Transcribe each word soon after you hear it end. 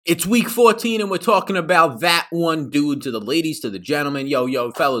It's week 14 and we're talking about that one dude. To the ladies, to the gentlemen.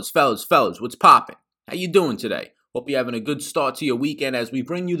 Yo, fellas, what's poppin'? How you doing today? Hope you're having a good start to your weekend as we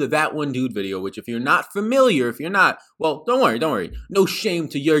bring you the That One Dude video, which if you're not familiar, well, don't worry. No shame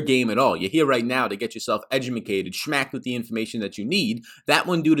to your game at all. You're here right now to get yourself educated, smacked with the information that you need. That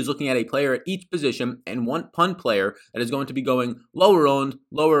One Dude is looking at a player at each position and one punt player that is going to be going lower owned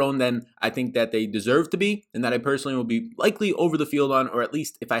than I think that they deserve to be, and that I personally will be likely over the field on, or at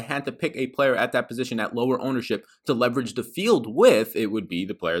least if I had to pick a player at that position at lower ownership to leverage the field with, it would be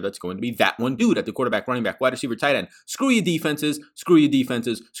the player that's going to be that one dude at the quarterback, running back, wide receiver, tight end. Screw your defenses. We're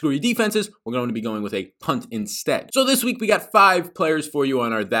going to be going with a punt instead. So this week we got 5 players for you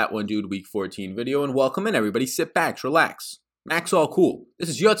on our That One Dude Week 14 video, and welcome in everybody. Sit back, relax. Max all cool. This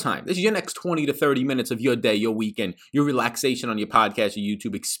is your time. This is your next 20 to 30 minutes of your day, your weekend, your relaxation on your podcast, your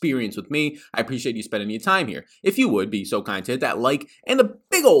YouTube experience with me. I appreciate you spending your time here. If you would be so kind to hit that like and the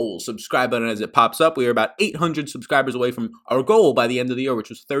big old subscribe button as it pops up. We are about 800 subscribers away from our goal by the end of the year, which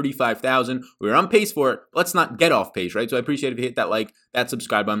was 35,000. We're on pace for it. Let's not get off pace, right? So I appreciate if you hit that like, that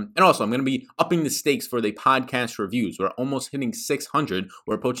subscribe button. And also, I'm going to be upping the stakes for the podcast reviews. We're almost hitting 600.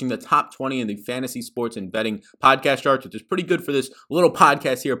 We're approaching the top 20 in the fantasy sports and betting podcast charts, which is pretty good for this little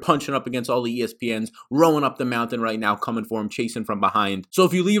podcast here, punching up against all the ESPNs, rowing up the mountain right now, coming for them, chasing from behind. So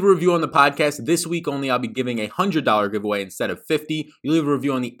if you leave a review on the podcast this week only, I'll be giving a $100 giveaway instead of $50. You leave a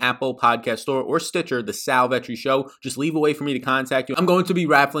review on the Apple Podcast Store or Stitcher, the Sal Vetri Show. Just leave a way for me to contact you. I'm going to be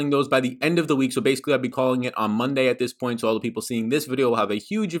raffling those by the end of the week. So basically, I'll be calling it on Monday at this point. So all the people seeing this video will have a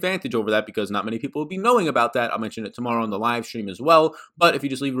huge advantage over that because not many people will be knowing about that. I'll mention it tomorrow on the live stream as well. But if you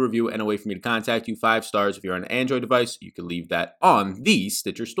just leave a review and a way for me to contact you, 5 stars. If you're on an Android device, you can leave that on the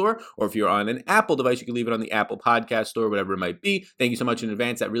Stitcher Store. Or if you're on an Apple device, you can leave it on the Apple Podcast Store, whatever it might be. Thank you so much in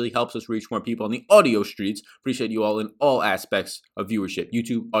advance. That really helps us reach more people on the audio streets. Appreciate you all in all aspects of viewership,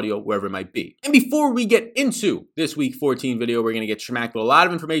 YouTube, audio, wherever it might be. And before we get into this week 14 video, we're going to get smacked with a lot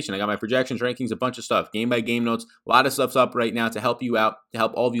of information. I got my projections, rankings, a bunch of stuff, game by game notes. A lot of stuff's up right now to help you out, to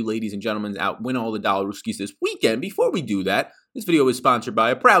help all of you ladies and gentlemen out win all the Dollarooskies this weekend. Before we do that, this video is sponsored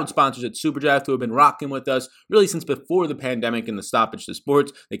by our proud sponsors at SuperDraft, who have been rocking with us really since before the pandemic and the stoppage to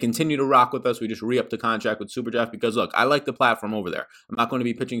sports. They continue to rock with us. We just re-upped the contract with SuperDraft because, look, I like the platform over there. I'm not going to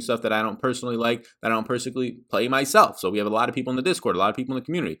be pitching stuff that I don't personally like, that I don't personally play myself. So we have a lot of people in the Discord, a lot of people in the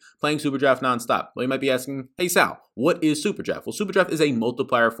community playing SuperDraft nonstop. Well, you might be asking, hey, Sal, what is SuperDraft? Well, SuperDraft is a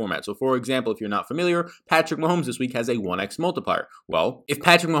multiplier format. So, for example, if you're not familiar, Patrick Mahomes this week has a 1x multiplier. Well, if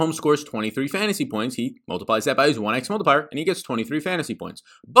Patrick Mahomes scores 23 fantasy points, he multiplies that by his 1x multiplier, and he gets 23 fantasy points.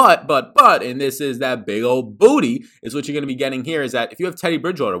 But, and this is that big old booty, is what you're going to be getting here, is that if you have Teddy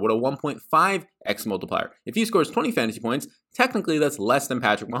Bridgewater with a 1.5x multiplier, if he scores 20 fantasy points, technically that's less than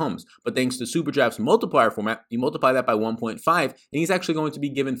Patrick Mahomes. But thanks to SuperDraft's multiplier format, you multiply that by 1.5, and he's actually going to be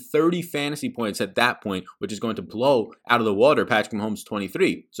given 30 fantasy points at that point, which is going to blow out of the water Patrick Mahomes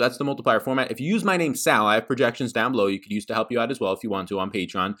 23. So that's the multiplier format. If you use my name, Sal, I have projections down below you could use to help you out as well if you want to on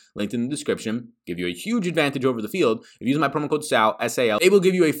Patreon, linked in the description. Give you a huge advantage over the field. If you use my promo code SAL, S-A-L, they will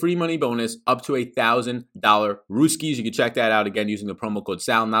give you a free money bonus up to $1,000 Rooskies. You can check that out again using the promo code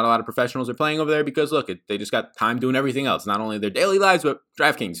SAL. Not a lot of professionals are playing over there because, look, they just got time doing everything else. Not only their daily lives, but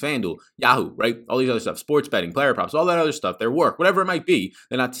Draftkings, FanDuel, Yahoo, right? All these other stuff, sports betting, player props, all that other stuff, their work, whatever it might be.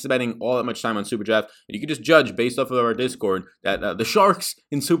 They're not spending all that much time on SuperDraft. And you can just judge based off of our Discord that the sharks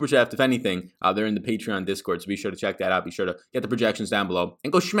in SuperDraft, if anything, they're in the Patreon Discord. So be sure to check that out. Be sure to get the projections down below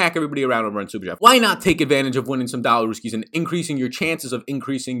and go smack everybody around over on SuperDraft. Why not take advantage of winning some Dollarooskies and increasing your chances of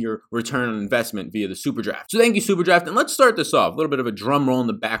increasing your return on investment via the SuperDraft? So thank you, SuperDraft. And let's start this off. A little bit of a drum roll in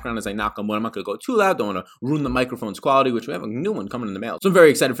the background as I knock on wood. I'm not going to go too loud. Don't want to ruin the microphone's quality, which we have a new one coming in the mail. So I'm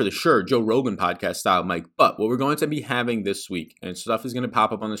very excited for the Joe Rogan podcast style mic. But what we're going to be having this week, and stuff is going to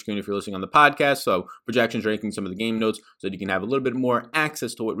pop up on the screen if you're listening on the podcast. So projections, ranking, some of the game notes, so that you can have a little bit more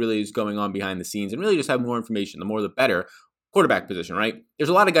access to what really is going on behind the scenes and really just have more information. The more the better. Quarterback position, right? There's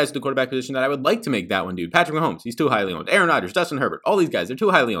a lot of guys at the quarterback position that I would like to make that one, dude. Patrick Mahomes, he's too highly owned. Aaron Rodgers, Justin Herbert, all these guys, they're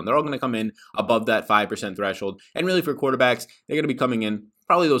too highly owned. They're all going to come in above that 5% threshold. And really for quarterbacks, they're going to be coming in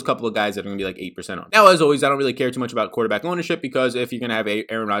probably those couple of guys that are going to be like 8% owned. Now, as always, I don't really care too much about quarterback ownership because if you're going to have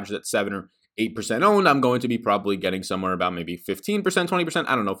Aaron Rodgers at 7 or 8% owned, I'm going to be probably getting somewhere about maybe 15%, 20%.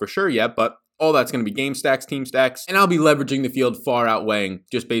 I don't know for sure yet, but All that's going to be game stacks, team stacks, and I'll be leveraging the field far outweighing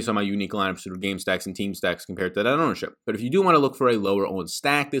just based on my unique lineups through game stacks and team stacks compared to that ownership. But if you do want to look for a lower owned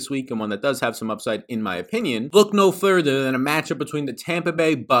stack this week and one that does have some upside in my opinion, look no further than a matchup between the Tampa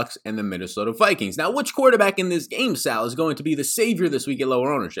Bay Bucks and the Minnesota Vikings. Now, which quarterback in this game, Sal, is going to be the savior this week at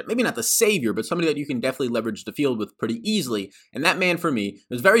lower ownership? Maybe not the savior, but somebody that you can definitely leverage the field with pretty easily. And that man for me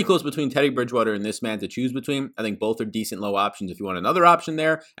is very close between Teddy Bridgewater and this man to choose between. I think both are decent low options. If you want another option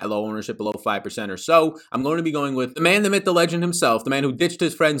there at low ownership below 5% or so, I'm going to be going with the man, the myth, the legend himself, the man who ditched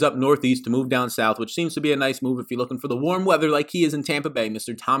his friends up northeast to move down south, which seems to be a nice move if you're looking for the warm weather like he is in Tampa Bay,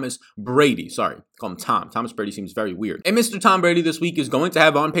 Mr. Thomas Brady. Sorry, call him Tom. Thomas Brady seems very weird. And Mr. Tom Brady this week is going to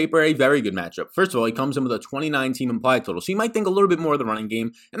have on paper a very good matchup. First of all, he comes in with a 29 team implied total, so you might think a little bit more of the running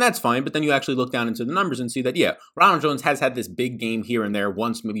game, and that's fine, but then you actually look down into the numbers and see that, yeah, Ronald Jones has had this big game here and there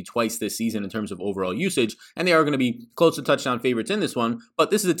once, maybe twice this season in terms of overall usage, and they are going to be close to touchdown favorites in this one,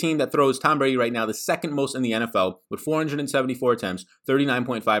 but this is a team that throws Tom Brady right now the second most in the NFL with 474 attempts,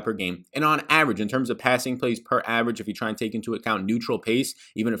 39.5 per game, and on average, in terms of passing plays per average, if you try and take into account neutral pace,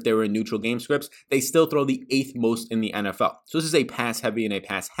 even if they were in neutral game scripts, they still throw the 8th most in the NFL. So this is a pass-heavy and a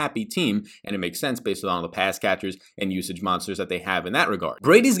pass-happy team, and it makes sense based on all the pass catchers and usage monsters that they have in that regard.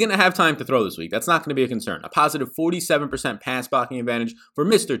 Brady's going to have time to throw this week. That's not going to be a concern. A positive 47% pass blocking advantage for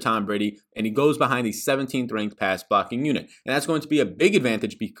Mr. Tom Brady, and he goes behind the 17th ranked pass blocking unit. And that's going to be a big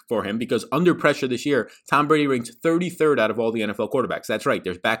advantage for him because under pressure this year, Tom Brady ranks 33rd out of all the NFL quarterbacks. That's right.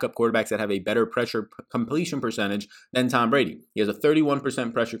 There's backup quarterbacks that have a better pressure completion percentage than Tom Brady. He has a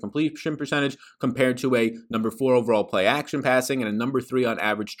 31% pressure completion percentage compared to a number 4 overall play action passing and a number 3 on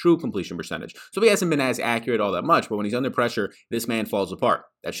average true completion percentage. So he hasn't been as accurate all that much, but when he's under pressure, this man falls apart.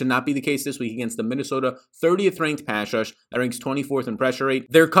 That should not be the case this week against the Minnesota 30th ranked pass rush that ranks 24th in pressure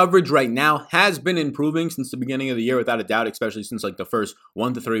rate. Their coverage right now has been improving since the beginning of the year without a doubt, especially since like the first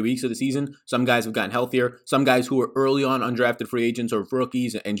 1 to 3 weeks of the season. Some guys have gotten healthier. Some guys who were early on undrafted free agents or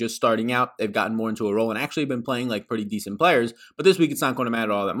rookies and just starting out, they've gotten more into a role and actually been playing like pretty decent players. But this week it's not going to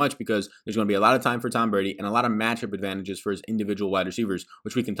matter all that much because there's going to be a lot of time for Tom Brady and a lot of matchup advantages for his individual wide receivers,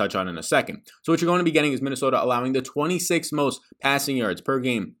 which we can touch on in a second. So what you're going to be getting is Minnesota allowing the 26th most passing yards per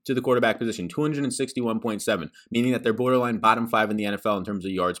game to the quarterback position, 261.7, meaning that they're borderline bottom 5 in the NFL in terms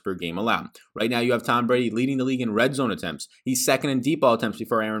of yards per game allowed. Right now you have Tom Brady leading the league in red zone attempts. He's second in deep ball attempts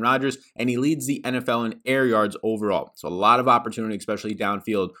before Aaron Rodgers, and he leads the NFL in air yards overall. So a lot of opportunity, especially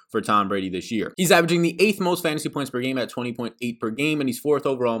downfield for Tom Brady this year. He's averaging the 8th most fantasy points per game at 20.8 per game, and he's 4th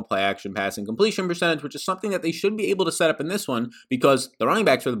overall in play action passing completion percentage, which is something that they should be able to set up in this one because the running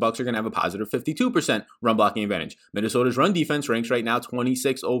backs for the Bucs are going to have a positive 52% run blocking advantage. Minnesota's run defense ranks right now 26th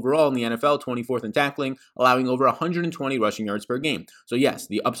overall in the NFL, 24th in tackling, allowing over 120 rushing yards per game. So yes,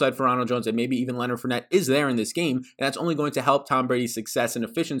 the upside for Ronald Jones and maybe even Leonard Fournette is there in this game, and that's only going to help Tom Brady's success and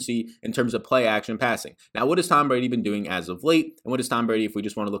efficiency in terms of play action passing. Now, what has Tom Brady been doing as of late? And what is Tom Brady, if we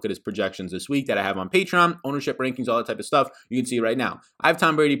just want to look at his projections this week that I have on Patreon, ownership rankings, all that type of stuff, you can see right now. I have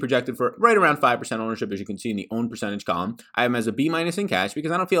Tom Brady projected for right around 5% ownership, as you can see in the own percentage column. I have him as a B- in cash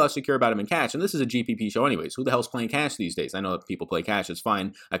because I don't feel as secure about him in cash, and this is a GPP show anyways. Who the hell's playing cash these days? I know that people play cash, it's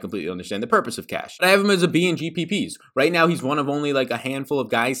fine. I completely understand the purpose of cash. But I have him as a B in GPPs. Right now, he's one of only like a handful of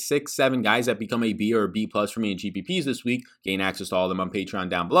guys, 6, 7 guys that become a B or a B plus for me in GPPs this week. Gain access to all of them on Patreon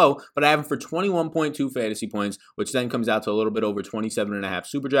down below. But I have him for 21.2 fantasy points, which then comes out to a little bit over 27.5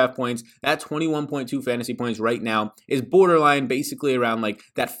 super draft points. That 21.2 fantasy points right now is borderline basically around like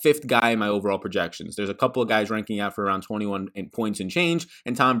that 5th guy in my overall projections. There's a couple of guys ranking out for around 21 points and change,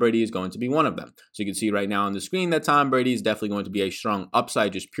 and Tom Brady is going to be one of them. So you can see right now on the screen that Tom Brady is definitely going to be a strong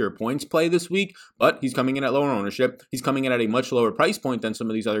upside, just pure points play this week, but he's coming in at lower ownership. He's coming in at a much lower price point than some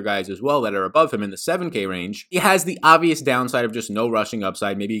of these other guys as well that are above him in the 7K range. He has the obvious downside of just no rushing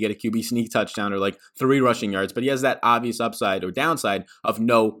upside. Maybe you get a QB sneak touchdown or like 3 rushing yards, but he has that obvious upside or downside of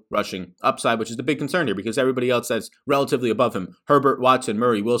no rushing upside, which is the big concern here because everybody else that's relatively above him, Herbert, Watson,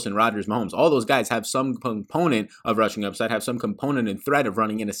 Murray, Wilson, Rodgers, Mahomes, all those guys have some component of rushing upside, have some component and threat of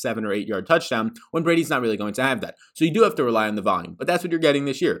running in a 7 or 8 yard touchdown when Brady's not really going to have that. So you do have to rely on the volume, but that's what you're getting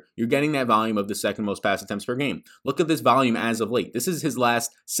this year. You're getting that volume of the 2nd most pass attempts per game. Look at this volume as of late. This is his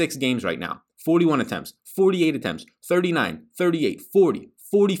last 6 games right now. 41 attempts, 48 attempts, 39, 38, 40,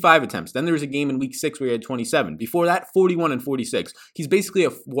 45 attempts. Then there was a game in week 6 where he had 27. Before that, 41 and 46. He's basically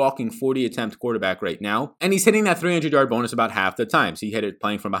a walking 40 attempt quarterback right now. And he's hitting that 300-yard bonus about half the times. He hit it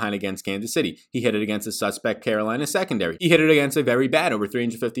playing from behind against Kansas City. He hit it against a suspect Carolina secondary. He hit it against a very bad, over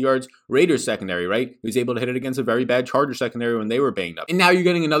 350 yards, Raiders secondary, right? He was able to hit it against a very bad Chargers secondary when they were banged up. And now you're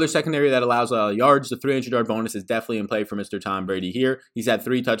getting another secondary that allows yards. The 300-yard bonus is definitely in play for Mr. Tom Brady here. He's had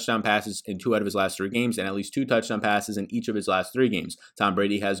 3 touchdown passes in 2 out of his last 3 games and at least 2 touchdown passes in each of his last 3 games. Tom Brady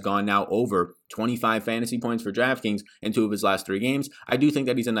Brady has gone now over 25 fantasy points for Draftkings in 2 of his last 3 games. I do think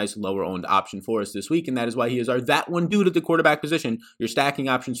that he's a nice lower owned option for us this week, and that is why he is our that one dude at the quarterback position. Your stacking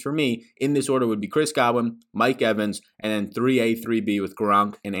options for me in this order would be Chris Godwin, Mike Evans, and then 3A, 3B with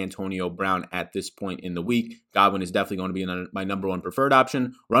Gronk and Antonio Brown at this point in the week. Godwin is definitely going to be my number 1 preferred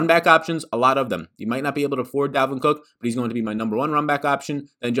option. Run back options, a lot of them. You might not be able to afford Dalvin Cook, but he's going to be my number 1 run back option,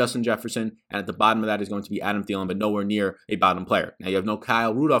 then Justin Jefferson, and at the bottom of that is going to be Adam Thielen, but nowhere near a bottom player. Now you have no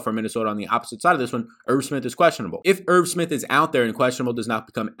Kyle Rudolph from Minnesota on the opposite side of this one. Irv Smith is questionable. If Irv Smith is out there and questionable does not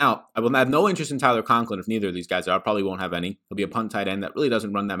become out, I will have no interest in Tyler Conklin if neither of these guys are. I probably won't have any. He'll be a punt tight end that really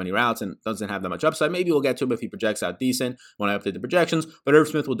doesn't run that many routes and doesn't have that much upside. Maybe we'll get to him if he projects out decent when I update the projections, but Irv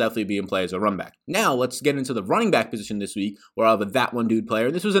Smith will definitely be in play as a run back. Now let's get into the running back position this week, where I'll have a that one dude player.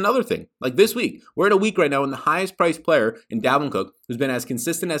 And this was another thing. Like this week, we're in a week right now when the highest priced player in Dalvin Cook, who's been as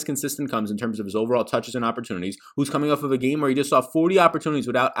consistent comes in terms of his overall touches and opportunities, who's coming off of a game where he just saw 40 opportunities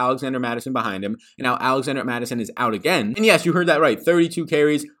without Alexander Madison behind him, and now Alexander Madison is out again. And yes, you heard that right, 32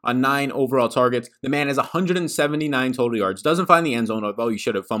 carries on 9 overall targets. The man has 179 total yards, doesn't find the end zone, although he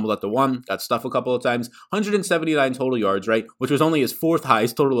should have fumbled at the 1, got stuffed a couple of times. 179 total yards, right, which was only his 4th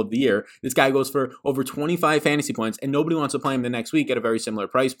highest total of the year. This guy goes for over 25 fantasy points, and nobody wants to play him the next week at a very similar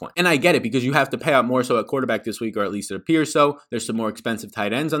price point. And I get it, because you have to pay out more so at quarterback this week, or at least it appears so. There's some more expensive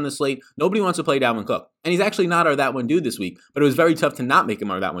tight ends on the slate. Nobody wants to play Dalvin Cook. And he's actually not our that one dude this week, but it was very tough to not make him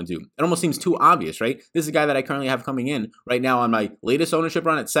our that one dude. It almost seems too obvious, right? This is a guy that I currently have coming in right now on my latest ownership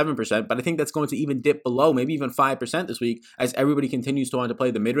run at 7%, but I think that's going to even dip below, maybe even 5% this week, as everybody continues to want to play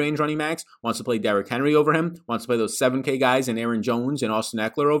the mid-range running backs, wants to play Derrick Henry over him, wants to play those 7K guys and Aaron Jones and Austin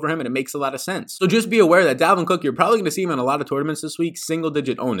Eckler over him, and it makes a lot of sense. So just be aware that Dalvin Cook, you're probably going to see him in a lot of tournaments this week,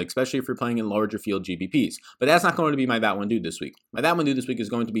 single-digit owned, especially if you're playing in larger field GPPs. But that's not going to be my that one dude this week. My that one dude this week is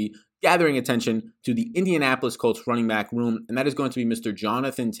going to be gathering attention to the Indianapolis Colts running back room, and that is going to be Mr.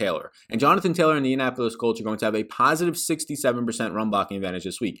 Jonathan Taylor. And Jonathan Taylor and the Indianapolis Colts are going to have a positive 67% run blocking advantage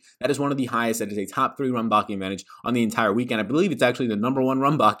this week. That is one of the highest. That is a top 3 run blocking advantage on the entire weekend. I believe it's actually the number 1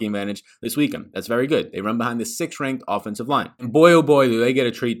 run blocking advantage this weekend. That's very good. They run behind the 6th ranked offensive line. And boy, oh boy, do they get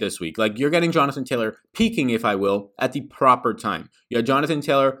a treat this week. Like, you're getting Jonathan Taylor peaking, if I will, at the proper time. You had Jonathan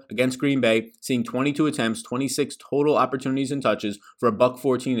Taylor against Green Bay, seeing 22 attempts, 26 total opportunities and touches for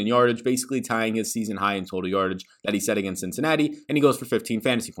 $114 in yardage, basically tying his season high in total yardage that he set against Cincinnati, and he goes for 15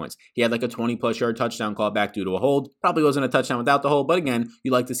 fantasy points. He had like a 20-plus yard touchdown call back due to a hold. Probably wasn't a touchdown without the hold, but again,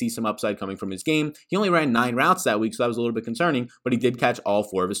 you like to see some upside coming from his game. He only ran 9 routes that week, so that was a little bit concerning, but he did catch all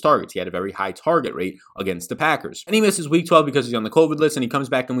 4 of his targets. He had a very high target rate against the Packers. And he misses week 12 because he's on the COVID list, and he comes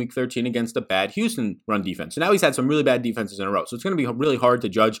back in week 13 against a bad Houston run defense. So now he's had some really bad defenses in a row. So it's going to be really hard to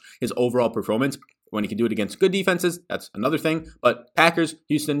judge his overall performance. When he can do it against good defenses, that's another thing. But Packers,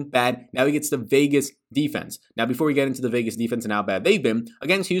 Houston, bad. Now he gets the Vegas defense. Now, before we get into the Vegas defense and how bad they've been,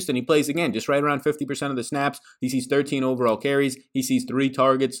 against Houston, he plays again, just right around 50% of the snaps. He sees 13 overall carries. He sees 3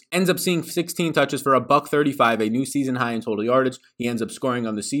 targets. Ends up seeing 16 touches for $135, a new season high in total yardage. He ends up scoring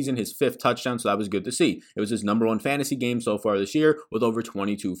on the season his 5th touchdown, so that was good to see. It was his number 1 fantasy game so far this year with over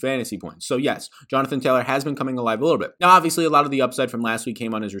 22 fantasy points. So yes, Jonathan Taylor has been coming alive a little bit. Now, obviously, a lot of the upside from last week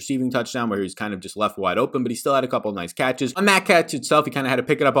came on his receiving touchdown, where he was kind of just left wide open, but he still had a couple of nice catches. On that catch itself, he kind of had to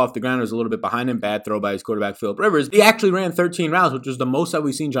pick it up off the ground. It was a little bit behind him. Bad throw by his quarterback, Phillip Rivers. He actually ran 13 routes, which was the most that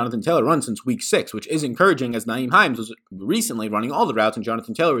we've seen Jonathan Taylor run since week 6, which is encouraging, as Nyheim Hines was recently running all the routes, and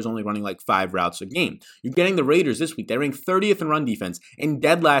Jonathan Taylor was only running like 5 routes a game. You're getting the Raiders this week. They rank 30th in run defense and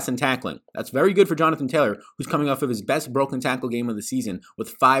dead last in tackling. That's very good for Jonathan Taylor, who's coming off of his best broken tackle game of the season with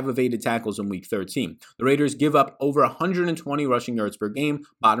 5 evaded tackles in week 13. The Raiders give up over 120 rushing yards per game,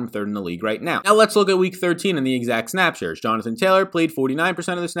 bottom 3rd in the league right now. Now let's look at week 13 and the exact snap shares. Jonathan Taylor played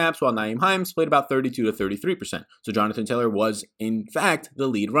 49% of the snaps, while Nyheim Hines played about 32 to 33%. So Jonathan Taylor was, in fact, the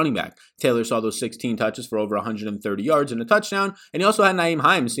lead running back. Taylor saw those 16 touches for over 130 yards and a touchdown, and he also had Nyheim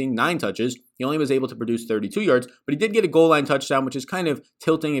Hines seeing 9 touches. He only was able to produce 32 yards, but he did get a goal line touchdown, which is kind of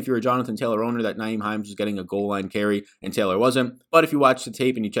tilting if you're a Jonathan Taylor owner, that Nyheim Hines was getting a goal line carry and Taylor wasn't. But if you watch the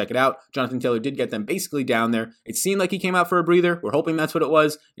tape and you check it out, Jonathan Taylor did get them basically down there. It seemed like he came out for a breather. We're hoping that's what it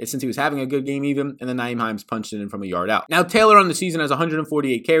was, since he was having a good game even, and then Nyheim Hines punched it in from a yard out. Now, Taylor on the season has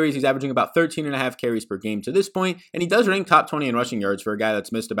 148 carries. He's averaging about 13.5 carries per game to this point, and he does rank top 20 in rushing yards for a guy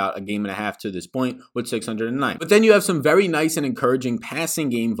that's missed about a game and a half to this point with 609. But then you have some very nice and encouraging passing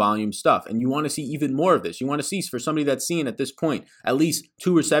game volume stuff, and you want to see even more of this. You want to see, for somebody that's seen at this point at least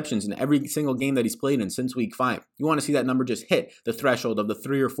 2 receptions in every single game that he's played in since week 5. You want to see that number just hit the threshold of the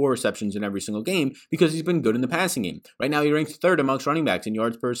 3 or 4 receptions in every single game because he's been good in the passing game. Right now, he ranks 3rd amongst running backs in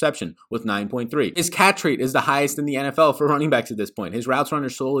yards per reception with 9.3. His catch rate is the highest in the NFL for running backs at this point. His routes run are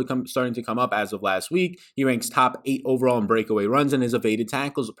slowly starting to come up as of last week. He ranks top 8 overall in breakaway runs, and his evaded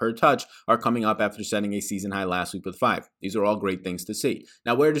tackles per touch are coming up after setting a season high last week with 5. These are all great things to see.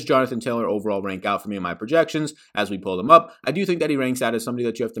 Now, where does Jonathan Taylor overall rank out for me in my projections? As we pull them up, I do think that he ranks out as somebody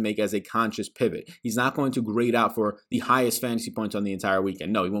that you have to make as a conscious pivot. He's not going to grade out for the highest fantasy points on the entire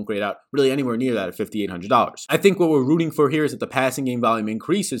weekend. No, he won't grade out really anywhere near that at $5,800. I think what we're rooting for here is that the passing game volume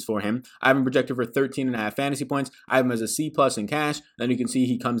increases for him. I have him projected for 13.5 fantasy points. I have him as a C+ in cash. Then you can see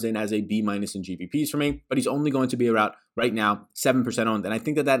he comes in as a B- in GPPs for me, but he's only going to be around right now 7% owned, and I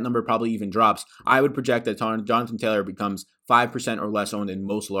think that number probably even drops. I would project that Jonathan Taylor becomes 5% or less owned in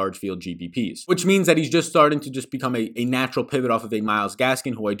most large field GPPs, which means that he's just starting to just become a natural pivot off of a Myles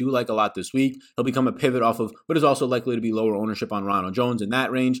Gaskin, who I do like a lot this week. He'll become a pivot off of what is also likely to be lower ownership on Ronald Jones in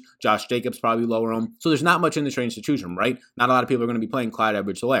that range. Josh Jacobs probably lower owned. So there's not much in this range to choose from, right? Not a lot of people are going to be playing Clyde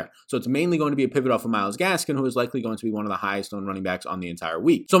Edwards-Helaire. So it's mainly going to be a pivot off of Myles Gaskin, who is likely going to be one of the highest owned running backs on the entire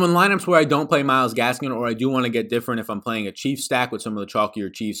week. So in lineups where I don't play Myles Gaskin, or I do want to get different if I'm playing a Chiefs stack with some of the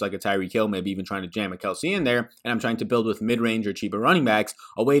chalkier Chiefs like a Tyreek Hill, maybe even trying to jam a Kelsey in there, and I'm trying to build with mid-range or cheaper running backs,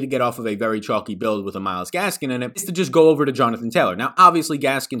 a way to get off of a very chalky build with a Myles Gaskin in it is to just go over to Jonathan Taylor. Now, obviously,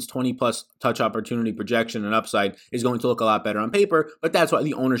 Gaskin's 20+ touch opportunity projection and upside is going to look a lot better on paper, but that's why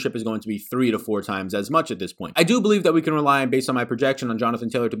the ownership is going to be 3 to 4 times as much at this point. I do believe that we can rely, based on my projection, on Jonathan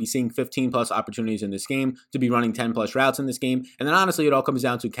Taylor to be seeing 15+ opportunities in this game, to be running 10+ routes in this game, and then honestly, it all comes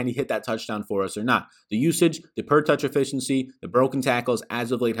down to, can he hit that touchdown for us or not? The usage, the per touch efficiency, the broken tackles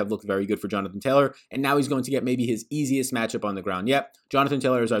as of late have looked very good for Jonathan Taylor, and now he's going to get maybe his easiest matchup on the ground yet. Jonathan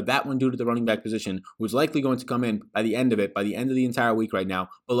Taylor is that one dude at the running back position who's likely going to come in by the end of the entire week right now,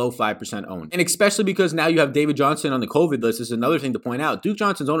 below 5% owned. And especially because now you have David Johnson on the COVID list, this is another thing to point out. Duke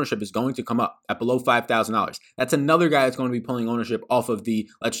Johnson's ownership is going to come up at below $5,000. That's another guy that's going to be pulling ownership off of the,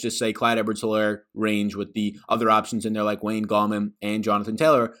 let's just say, Clyde Edwards-Helaire range with the other options in there like Wayne Gallman and Jonathan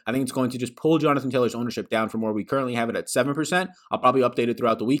Taylor. I think it's going to just pull Jonathan Taylor's ownership down from where we currently have it at 7%. I'll probably update it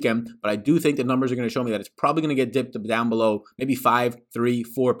throughout the weekend, but I do think the numbers are going to show me that it's probably going to get dipped down below maybe 5, 3,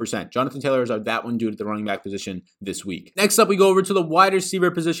 4%. Jonathan Taylor is that one dude at the running back position this week. Next up, we go over to the wide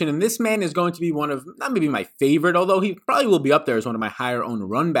receiver position, and this man is going to be one of, not maybe my favorite, although he probably will be up there as one of my higher owned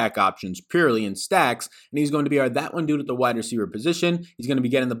run back options purely in stacks, and he's going to be that one dude at the wide receiver position. He's going to be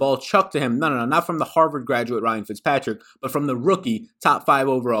getting the ball chucked to him. No, not from the Harvard graduate Ryan Fitzpatrick, but from the rookie top 5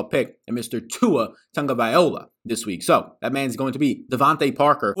 overall pick, and Mr. Tua Tagovailoa this week. So that man's going to be Devontae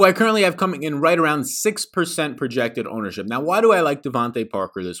Parker, who I currently have coming in right around 6% projected ownership. Now, why do I like Devontae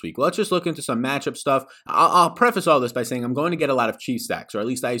Parker this week? Well, let's just look into some matchup stuff. I'll preface all this by saying I'm going to get a lot of Chiefs stacks, or at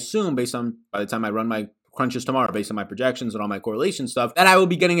least I assume based on by the time I run my crunches tomorrow, based on my projections and all my correlation stuff, that I will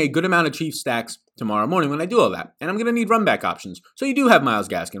be getting a good amount of Chiefs stacks tomorrow morning when I do all that. And I'm going to need run back options. So you do have Myles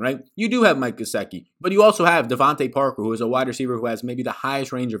Gaskin, right? You do have Mike Gesicki, but you also have Devontae Parker, who is a wide receiver who has maybe the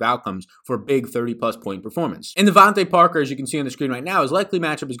highest range of outcomes for big 30+ point performance. And Devontae Parker, as you can see on the screen right now, his likely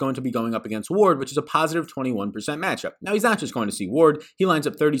matchup is going to be going up against Ward, which is a positive 21% matchup. Now, he's not just going to see Ward. He lines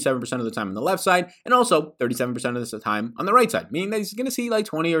up 37% of the time on the left side and also 37% of the time on the right side, meaning that he's going to see like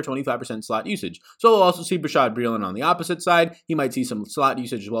 20 or 25% slot usage. So he'll also see Bashaud Breeland on the opposite side. He might see some slot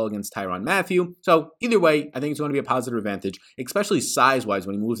usage as well against Tyrann Mathieu. So either way, I think it's going to be a positive advantage, especially size-wise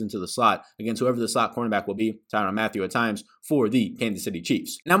when he moves into the slot against whoever the slot cornerback will be, Tyrann Mathieu at times, for the Kansas City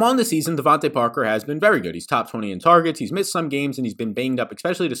Chiefs. Now, on the season, Devontae Parker has been very good. He's top 20 in targets. He's missed some games, and he's been banged up,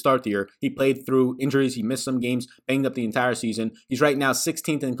 especially to start the year. He played through injuries. He missed some games, banged up the entire season. He's right now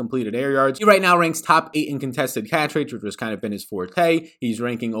 16th in completed air yards. He right now ranks top 8 in contested catch rates, which has kind of been his forte. He's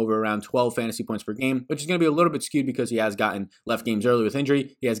ranking over around 12 fantasy points per game, which is going to be a little bit skewed because he has gotten left games early with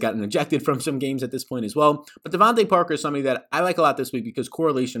injury. He has gotten ejected from some games at this point as well. But Devontae Parker is somebody that I like a lot this week because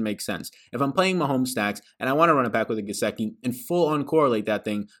correlation makes sense. If I'm playing Mahomes stacks and I want to run it back with a Gesicki and full uncorrelate that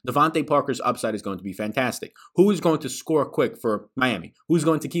thing, Devontae Parker's upside is going to be fantastic. Who is going to score quick for Miami? Who's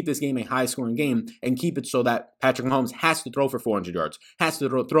going to keep this game a high-scoring game and keep it so that Patrick Mahomes has to throw for 400 yards, has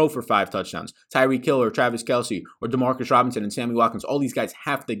to throw for 5 touchdowns? Tyreek Hill or Travis Kelce or DeMarcus Robinson and Sammy Watkins, all these guys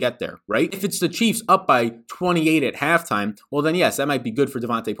have to get there, right? If it's the Chiefs up by 28 at halftime, well then yes, that might be good for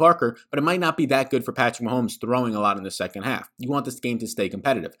Devontae Parker, but it might not be be that good for Patrick Mahomes throwing a lot in the second half. You want this game to stay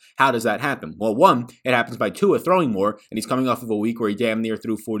competitive. How does that happen? Well, one, it happens by Tua throwing more, and he's coming off of a week where he damn near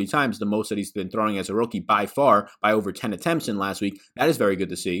threw 40 times, the most that he's been throwing as a rookie by far, by over 10 attempts in last week. That is very good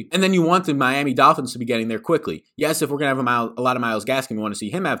to see. And then you want the Miami Dolphins to be getting there quickly. Yes, if we're going to have a lot of Myles Gaskin, we want to see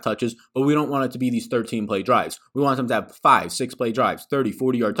him have touches, but we don't want it to be these 13-play drives. We want them to have 5, 6-play drives, 30,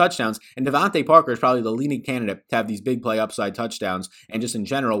 40-yard touchdowns, and Devontae Parker is probably the leading candidate to have these big play upside touchdowns, and just in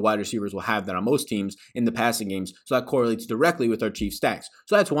general, wide receivers will have that on most teams in the passing games, so that correlates directly with our Chiefs stacks.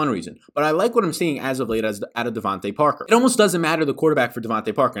 So that's one reason. But I like what I'm seeing as of late out of Devontae Parker. It almost doesn't matter the quarterback for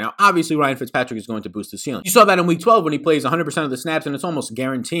Devontae Parker. Now, obviously, Ryan Fitzpatrick is going to boost the ceiling. You saw that in week 12 when he plays 100% of the snaps, and it's almost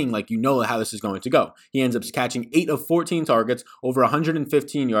guaranteeing, like, you know how this is going to go. He ends up catching 8 of 14 targets, over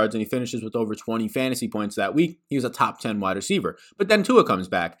 115 yards, and he finishes with over 20 fantasy points that week. He was a top 10 wide receiver. But then Tua comes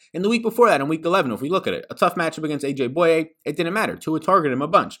back. And the week before that, in week 11, if we look at it, a tough matchup against A.J. Boye, it didn't matter. Tua targeted him a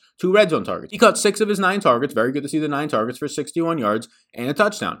bunch. 2 red zone targets. He caught 6 of his 9 targets. Very good to see the 9 targets for 61 yards and a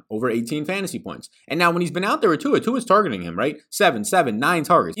touchdown, over 18 fantasy points. And now when he's been out there with Tua's targeting him, right? 7, 9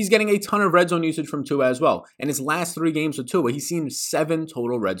 targets. He's getting a ton of red zone usage from Tua as well. And his last 3 games with Tua, he's seen 7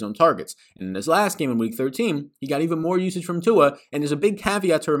 total red zone targets. And in his last game in week 13, he got even more usage from Tua. And there's a big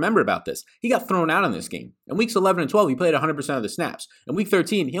caveat to remember about this. He got thrown out in this game. In weeks 11 and 12, he played 100% of the snaps. In week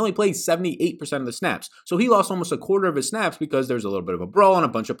 13, he only played 78% of the snaps. So he lost almost a quarter of his snaps because there's a little bit of a brawl and a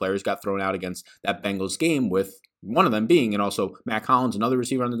bunch of players got thrown out against that Bengals game, with one of them being, and also Mac Hollins, another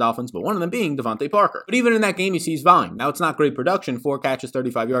receiver on the Dolphins, but one of them being Devontae Parker. But even in that game, he sees volume. Now, it's not great production, 4 catches,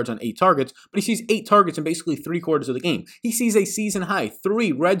 35 yards on 8 targets, but he sees 8 targets in basically 3/4 of the game. He sees a season-high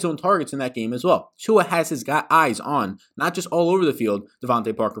 3 red zone targets in that game as well. Tua has his eyes on, not just all over the field,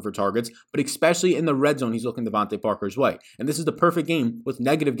 Devontae Parker for targets, but especially in the red zone, he's looking Devontae Parker's way. And this is the perfect game with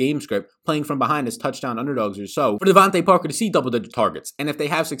negative game script, playing from behind as touchdown underdogs or so, for Devontae Parker to see double-digit targets. And if they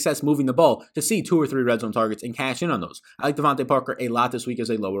have success moving the ball, to see 2 or 3 red zone targets and cash in on those. I like Devontae Parker a lot this week as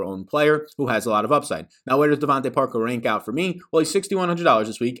a lower-owned player who has a lot of upside. Now, where does Devontae Parker rank out for me? Well, he's $6,100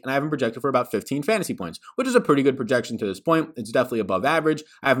 this week, and I have him projected for about 15 fantasy points, which is a pretty good projection to this point. It's definitely above average.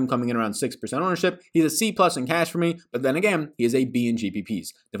 I have him coming in around 6% ownership. He's a C+ in cash for me, but then again, he is a B in GPPs.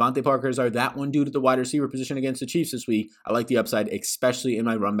 Devontae Parkers are that one dude at the wide receiver position against the Chiefs this week. I like the upside, especially in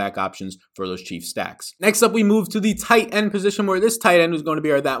my run-back options for those Chiefs stacks. Next up, we move to the tight end position, where this tight end is going to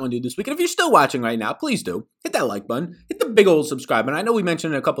be our that one dude this week. And if you're still watching right now, please do hit that like button, hit the big old subscribe button. I know we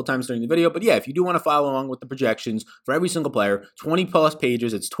mentioned it a couple times during the video, but yeah, if you do want to follow along with the projections for every single player, 20+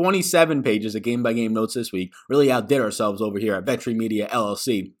 pages, it's 27 pages of game-by-game notes this week. Really outdid ourselves over here at Vetri Media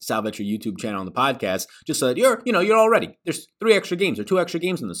LLC, Sal Vetri YouTube channel on the podcast, just so that you're all ready. There's 3 extra games or 2 extra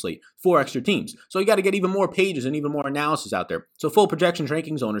games in the slate, 4 extra teams. So you got to get even more pages and even more analysis out there. So full projections,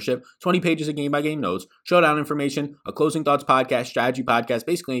 rankings, ownership, 20 pages of game-by-game notes, showdown information, a closing thoughts podcast, strategy podcast,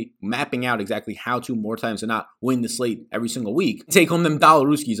 basically mapping out exactly how to, more times than not, win the slate every single week. Take home them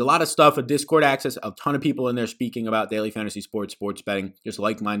dollaruskis, a lot of stuff, a Discord access, a ton of people in there speaking about daily fantasy sports, sports betting, just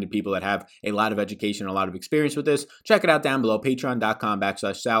like-minded people that have a lot of education, a lot of experience with this. Check it out down below,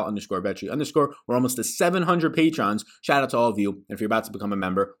 patreon.com/Sal_Vetri_. We're almost to 700 patrons. Shout out to all of you. And if you're about to become a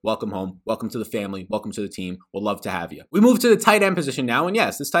member, welcome home, welcome to the family, welcome to the team. We'll love to have you. We move to the tight end position now, and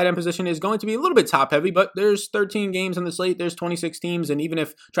yes, this tight end position is going to be a little bit top heavy, but there's 13 games on the slate, there's 26 teams, and even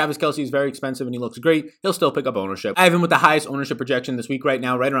if Travis Kelce is very expensive and he looks great, he'll still pick up ownership. I have him with the highest ownership projection this week right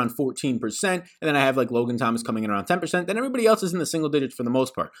now, right around 14%, and then I have like Logan Thomas coming in around 10%, then everybody else is in the single digits for the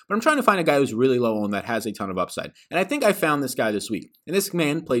most part. But I'm trying to find a guy who's really low owned that has a ton of upside, and I think I found this guy this week. And this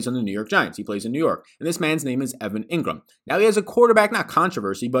man plays on the New York Giants. He plays in New York, and this man's name is Evan Ingram. Now he has a quarterback, not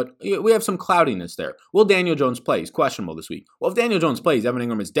controversy, but we have some cloudiness there. Will Daniel Jones play? He's questionable this week. Well, if Daniel Jones plays, Evan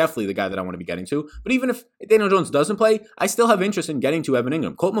Ingram is definitely the guy that I want to be getting to. But even if Daniel Jones doesn't play, I still have interest in getting to Evan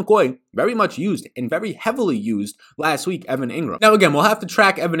Ingram. Colt McCoy, very much used and very heavily used last week, Evan Ingram. Now again, we'll have to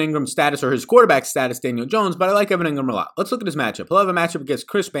track Evan Ingram's status or his quarterback status, Daniel Jones, but I like Evan Ingram a lot. Let's look at his matchup. He'll have a matchup against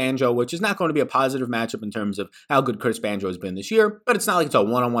Chris Banjo, which is not going to be a positive matchup in terms of how good Chris Banjo has been this year, but it's not like it's a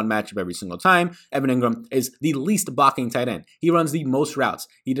one-on-one matchup every single time. Evan Ingram is the least blocking tight end. He runs the most routes.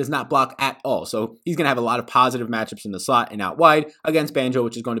 He does not block at all, so he's going to have a lot of positive matchups in the slot and out wide against Banjo,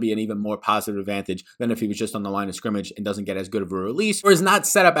 which is going to be an even more positive advantage than if he was just on the line of scrimmage and doesn't get as good of a release or is not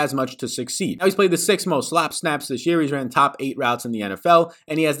set up as much to succeed. Now he's played the 6th most slot snaps this year. He's ran top 8 routes in the NFL,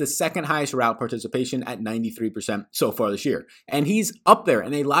 and he has the second highest route participation at 93% so far this year. And he's up there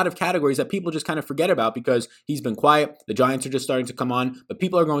in a lot of categories that people just kind of forget about because he's been quiet. The Giants are just starting to come on, but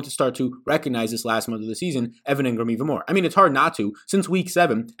people are going to start to recognize this last month of the season, Evan Ingram even more. I mean, it's hard not to. Since week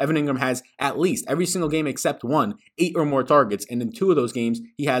 7, Evan Ingram has at least every single game except one, 8 or more targets, and in 2 of those games,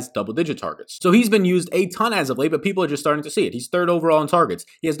 he has double-digit targets. So he's been used a ton as of late, but people are just starting to see it. He's 3rd overall in targets.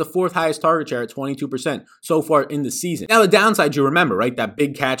 He has the 4th highest target share at 22% so far in the season. Now, the downside, you remember, right? That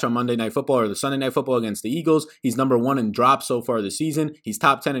big catch on Monday Night Football or the Sunday Night Football against the Eagles. He's number 1 in drops so far this season. He's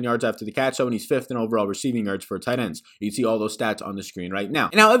top 10 in yards after the catch, and he's 5th in overall receiving yards for tight ends. You see all those stats on the screen right now.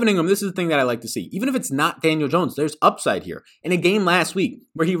 And now, Evan Ingram, this is the thing that I like to see. Even if it's not Daniel Jones, there's upside here. In a game last week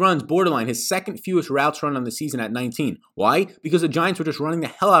where he runs borderline his 2nd fewest routes run on the season at 19. Why? Because the Giants were just running the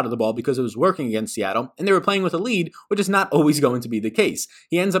hell out of the ball because it was working against Seattle, and they were playing with a lead, which is not always going to be the case.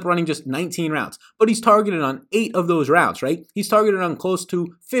 He ends up running just 19 routes, but he's targeted on 8 of those routes, right? He's targeted on close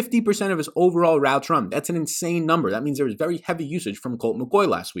to 50% of his overall routes run. That's an insane number. That means there was very heavy usage from Colt McCoy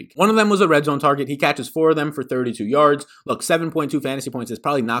last week. One of them was a red zone target. He catches 4 of them for 32 yards. Look, 7.2 fantasy points is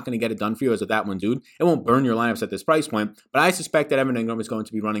probably not going to get it done for you as of that one, dude. It won't burn your lineups at this price point, but I suspect that Evan Ingram is going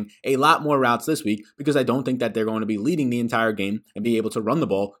to be running a lot more routes this week because I don't think that they're going to be leading the entire game and be able to run the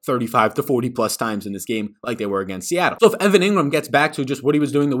ball 35 to 40 plus times in this game like they were against Seattle. So if Evan Ingram gets back to just what he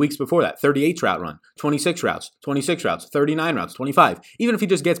was doing the weeks before that, 38 route run, 26 routes, 39 routes, 25, even if he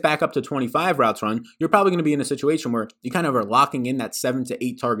just gets back up to 25 routes run, you're probably going to be in a situation where you kind of are locking in that 7 to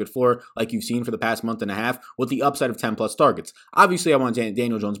 8 target floor like you've seen for the past month and a half with the upside of 10 plus targets. Obviously, I want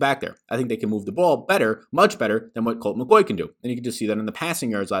Daniel Jones back there. I think they can move the ball better, much better than what Colt McCoy can do. And you can just see that in the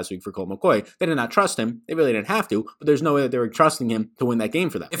passing yards last week for Colt McCoy. They did not trust him. They really didn't have to, but there's no way that they were trusting him to win that game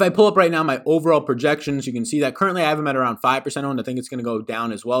for them. If I pull up right now my overall projections, you can see that currently I have him at around 5% owned. I think it's going to go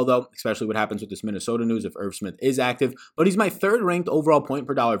down as well, though, especially what happens with this Minnesota news if Irv Smith is active. But he's my 3rd ranked overall point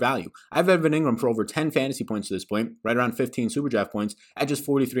per dollar value. I've had Evan Ingram for over 10 fantasy points to this point, right around 15 super draft points at just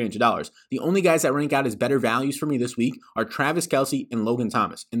 $4,300. The only guys that rank out as better values for me this week are Travis Kelce and Logan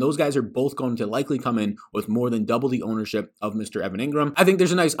Thomas. And those guys are both going to likely come in with more than double the ownership of Mr. Evan Ingram. I think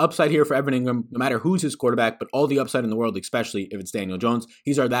there's a nice upside here for Evan Ingram, no matter who's his quarterback, but all the upside in the world, especially if it's Daniel Jones.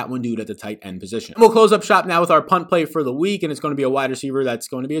 He's our that one dude at the tight end position. And we'll close up shop now with our punt play for the week, and it's going to be a wide receiver that's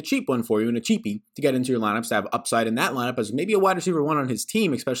going to be a cheap one for you and a cheapie to get into your lineups to have upside in that lineup as maybe a wide receiver 1 on his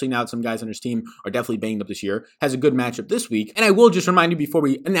team, especially now that some guys on his team are definitely banged up this year, has a good matchup this week. And I will just remind you before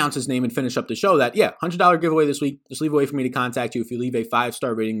we announce his name and finish up the show that, yeah, $100 giveaway this week. Just leave a way for me to contact you if you leave a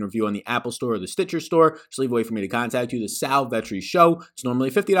 5-star rating and review on the Apple Store or the Stitcher Store. Just leave a way for me to contact you. The Sal Vetri Show. It's normally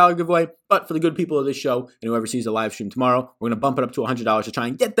a $50 giveaway, but for the good people of this show and whoever sees the live stream tomorrow, we're going to bump it up to $100 to try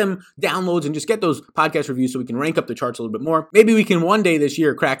and get them downloads and just get those podcast reviews so we can rank up the charts a little bit more. Maybe we can one day this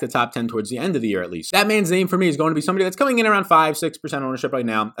year crack the top 10 towards the end of the year at least. That man's name for me is going to be somebody that's coming in around 5-6% ownership right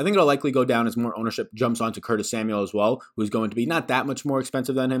now. I think it'll likely go down as more ownership jumps onto Curtis Samuel as well, who's going to be not that much more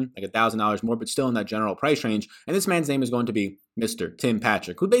expensive than him, like $1,000 more, but still in that general price range. And this man's name is going to be Mr. Tim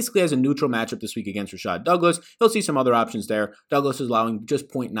Patrick, who basically has a neutral matchup this week against Rashad Douglas. He'll see some other options there. Douglas is allowing just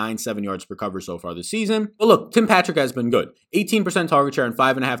 0.97 yards per cover so far this season. But look, Tim Patrick has been good. 18% target share and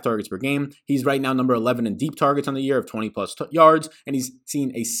 5.5 targets per game. He's right now number 11 in deep targets on the year of 20 plus yards, and he's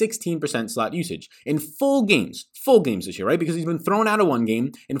seen a 16% slot usage. In full games this year, right? Because he's been thrown out of one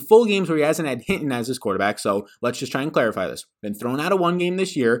game, in full games where he hasn't had Hinton as his quarterback. So let's just try and clarify this. Been thrown out of one game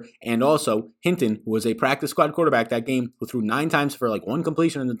this year, and also Hinton was a practice squad quarterback that game who threw 9 times for like 1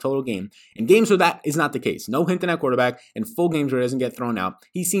 completion in the total game. In games where that is not the case, no Hinton at quarterback, in full games where he doesn't get thrown out,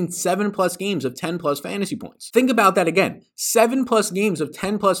 he's seen 7 plus games of 10 plus fantasy points. Think about that again. 7 plus games of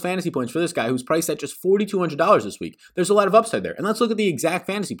 10 plus fantasy points for this guy who's priced at just $4,200 this week. There's a lot of upside there. And let's look at the exact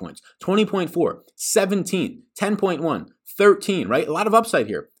fantasy points. 20.4, 17, 10.1, 13, right? A lot of upside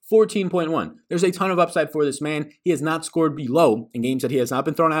here. 14.1. There's a ton of upside for this man. He has not scored below in games that he has not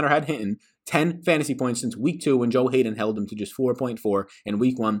been thrown out or had Hinton 10 fantasy points since week 2 when Joe Hayden held him to just 4.4 and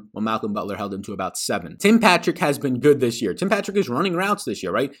week 1 when Malcolm Butler held him to about 7. Tim Patrick has been good this year. Tim Patrick is running routes this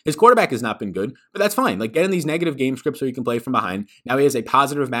year, right? His quarterback has not been good, but that's fine. Like, get in these negative game scripts so he can play from behind. Now he has a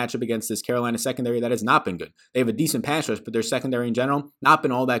positive matchup against this Carolina secondary that has not been good. They have a decent pass rush, but their secondary in general, not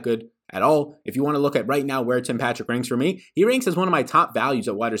been all that good at all. If you want to look at right now where Tim Patrick ranks for me, he ranks as one of my top values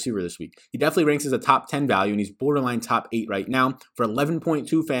at wide receiver this week. He definitely ranks as a top 10 value, and he's borderline top 8 right now for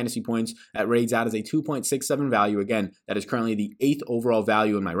 11.2 fantasy points. That rates out as a 2.67 value. Again, that is currently the 8th overall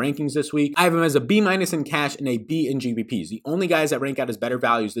value in my rankings this week. I have him as a B- in cash and a B in GPPs. The only guys that rank out as better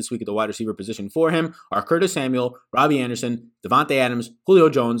values this week at the wide receiver position for him are Curtis Samuel, Robbie Anderson, Devontae Adams, Julio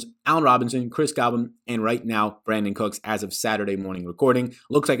Jones, Allen Robinson, Chris Godwin, and right now Brandon Cooks as of Saturday morning recording.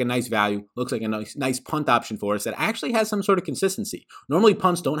 Looks like a nice value value. Looks like a nice punt option for us that actually has some sort of consistency. Normally,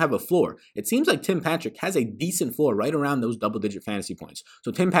 punts don't have a floor. It seems like Tim Patrick has a decent floor right around those double-digit fantasy points.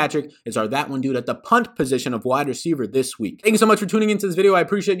 So Tim Patrick is our that one dude at the punt position of wide receiver this week. Thank you so much for tuning into this video. I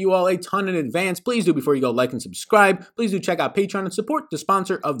appreciate you all a ton in advance. Please do, before you go, like and subscribe. Please do check out Patreon and support the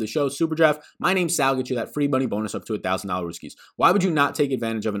sponsor of the show, Superdraft. My name's Sal. Get you that free money bonus up to $1,000 riskies. Why would you not take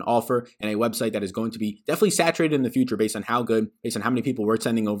advantage of an offer and a website that is going to be definitely saturated in the future based on how good, based on how many people we're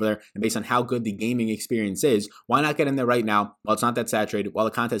sending over there, and based on how good the gaming experience is? Why not get in there right now while it's not that saturated, while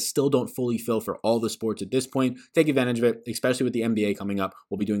the contests still don't fully fill for all the sports at this point? Take advantage of it, especially with the NBA coming up.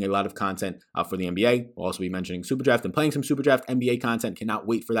 We'll be doing a lot of content for the NBA. We'll also be mentioning Superdraft and playing some Superdraft NBA content. Cannot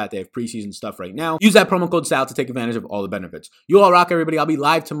wait for that. They have preseason stuff right now. Use that promo code SAL to take advantage of all the benefits. You all rock, everybody. I'll be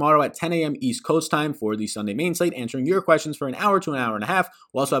live tomorrow at 10 a.m. East Coast time for the Sunday main slate, answering your questions for an hour to an hour and a half.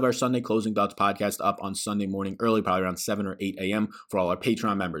 We'll also have our Sunday Closing Thoughts podcast up on Sunday morning early, probably around 7 or 8 a.m. for all our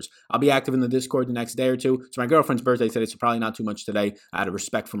Patreon members. I'll be active in the Discord the next day or two. It's my girlfriend's birthday today, so probably not too much today. Out of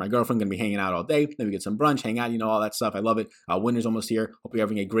respect for my girlfriend, going to be hanging out all day. Maybe get some brunch, hang out, all that stuff. I love it. Winter's almost here. Hope you're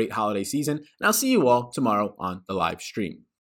having a great holiday season, and I'll see you all tomorrow on the live stream.